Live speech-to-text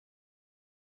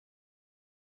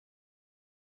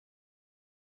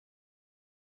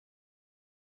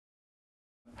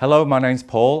Hello, my name's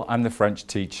Paul. I'm the French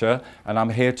teacher and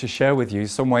I'm here to share with you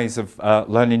some ways of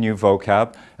learning new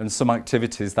vocab and some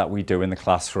activities that we do in the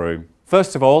classroom.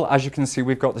 First of all, as you can see,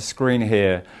 we've got the screen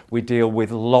here. We deal with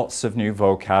lots of new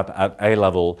vocab at A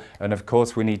level, and of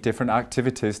course we need different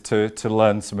activities to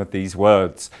learn some of these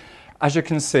words. As you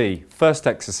can see, first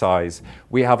exercise,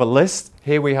 we have a list.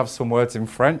 Here we have some words in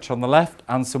French on the left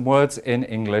and some words in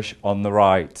English on the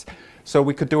right. So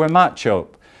we could do a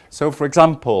match-up. So for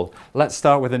example, let's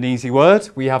start with an easy word.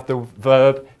 We have the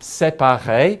verb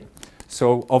séparer.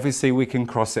 So obviously we can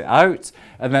cross it out.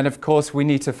 And then of course we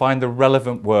need to find the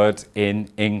relevant word in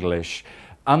English.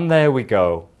 And there we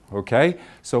go. Okay,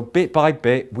 so bit by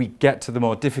bit we get to the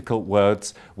more difficult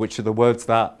words, which are the words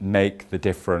that make the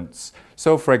difference.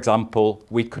 So for example,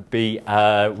 we could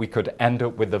end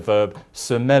up with the verb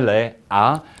se mêler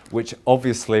à, which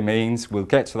obviously means we'll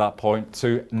get to that point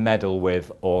to meddle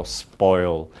with or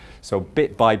spoil. So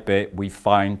bit by bit we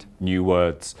find new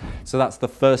words. So that's the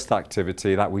first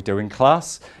activity that we do in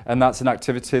class, and that's an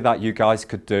activity that you guys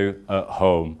could do at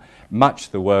home.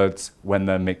 Match the words when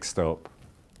they're mixed up.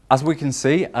 As we can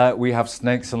see, we have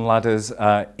snakes and ladders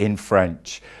in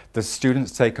French. The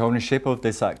students take ownership of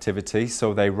this activity,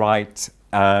 so they write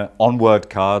on word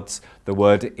cards the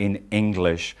word in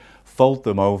English, fold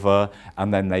them over,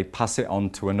 and then they pass it on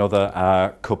to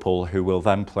another couple who will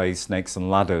then play snakes and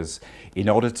ladders. In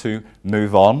order to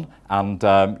move on and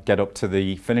get up to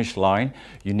the finish line,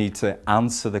 you need to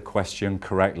answer the question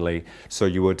correctly. So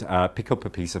you would pick up a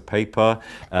piece of paper,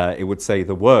 it would say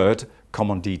the word,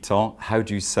 comment dit-on, how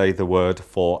do you say the word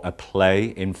for a play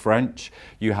in French?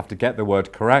 You have to get the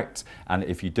word correct, and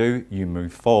if you do, you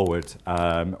move forward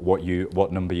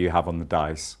what number you have on the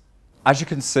dice. As you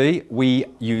can see, we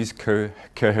use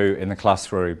Kahoot in the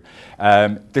classroom.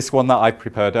 This one that I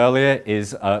prepared earlier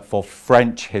is for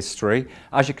French history.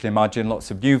 As you can imagine, lots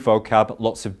of new vocab,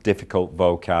 lots of difficult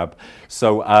vocab.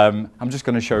 So I'm just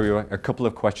going to show you a couple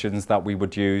of questions that we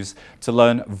would use to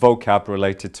learn vocab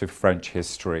related to French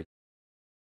history.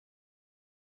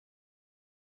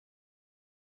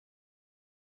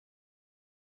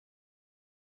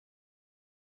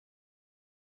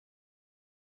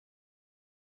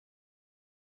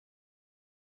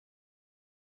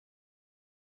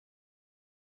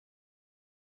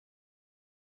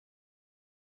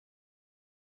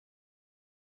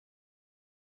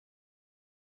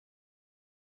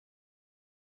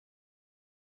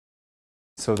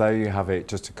 So there you have it,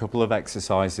 just a couple of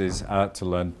exercises to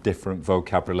learn different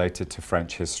vocab related to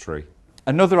French history.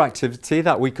 Another activity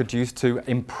that we could use to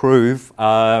improve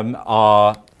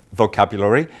our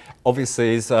vocabulary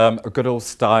obviously is a good old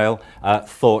style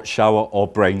thought shower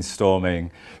or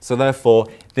brainstorming. So therefore,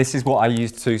 this is what I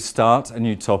use to start a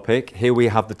new topic. Here we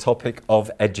have the topic of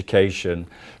education.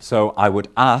 So I would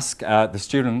ask the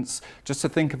students just to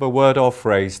think of a word or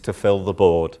phrase to fill the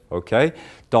board, okay?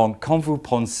 Donc, quand vous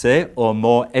pensez au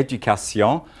mot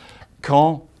éducation,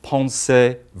 qu'en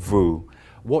pensez-vous?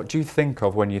 What do you think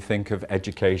of when you think of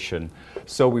education?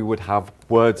 So we would have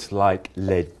words like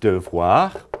les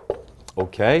devoirs,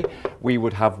 okay? We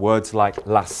would have words like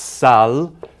la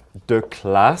salle de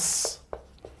classe,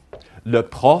 le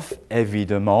prof,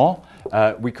 évidemment.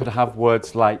 We could have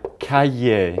words like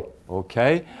cahier,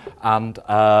 okay? And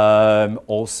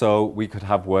also we could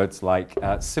have words like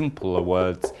simpler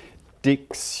words,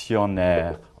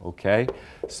 dictionnaire, okay?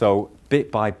 So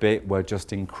bit by bit, we're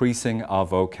just increasing our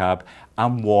vocab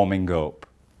and warming up.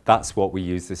 That's what we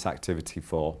use this activity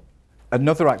for.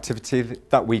 Another activity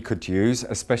that we could use,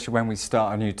 especially when we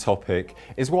start a new topic,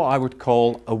 is what I would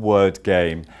call a word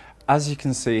game. As you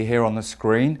can see here on the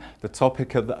screen, the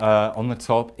topic on the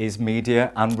top is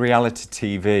media and reality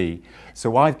TV.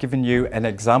 So I've given you an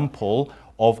example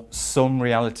of some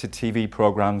reality TV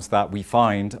programs that we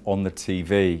find on the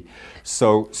TV.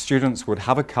 So students would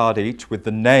have a card each with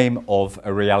the name of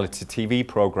a reality TV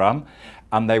program,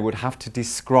 and they would have to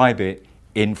describe it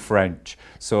in French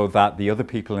so that the other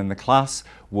people in the class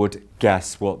would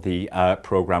guess what the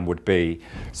program would be.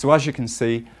 So as you can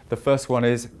see, the first one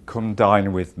is Come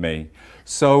Dine With Me.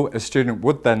 So a student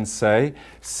would then say,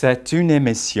 c'est une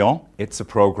émission, it's a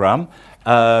program,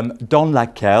 dans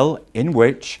laquelle, in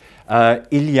which,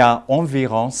 il y a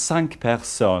environ 5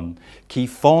 personnes qui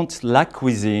font la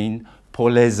cuisine pour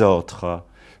les autres.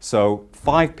 So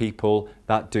 5 people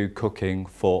that do cooking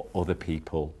for other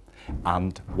people.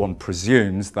 And one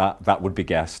presumes that that would be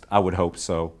guessed. I would hope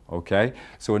so, okay?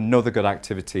 So another good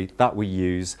activity that we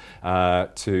use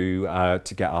to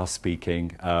get our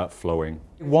speaking flowing.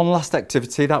 One last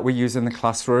activity that we use in the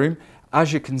classroom.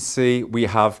 As you can see, we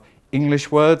have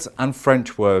English words and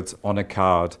French words on a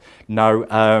card.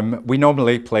 Now, we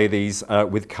normally play these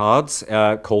with cards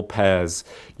called pairs.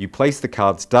 You place the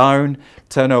cards down,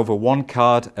 turn over one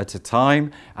card at a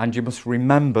time, and you must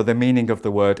remember the meaning of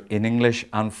the word in English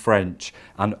and French,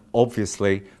 and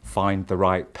obviously find the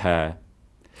right pair.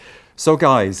 So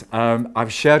guys,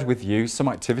 I've shared with you some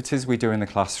activities we do in the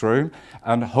classroom,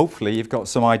 and hopefully you've got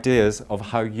some ideas of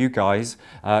how you guys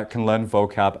can learn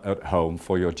vocab at home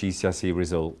for your GCSE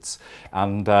results.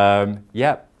 And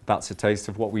yeah, that's a taste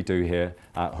of what we do here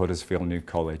at Huddersfield New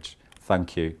College.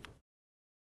 Thank you.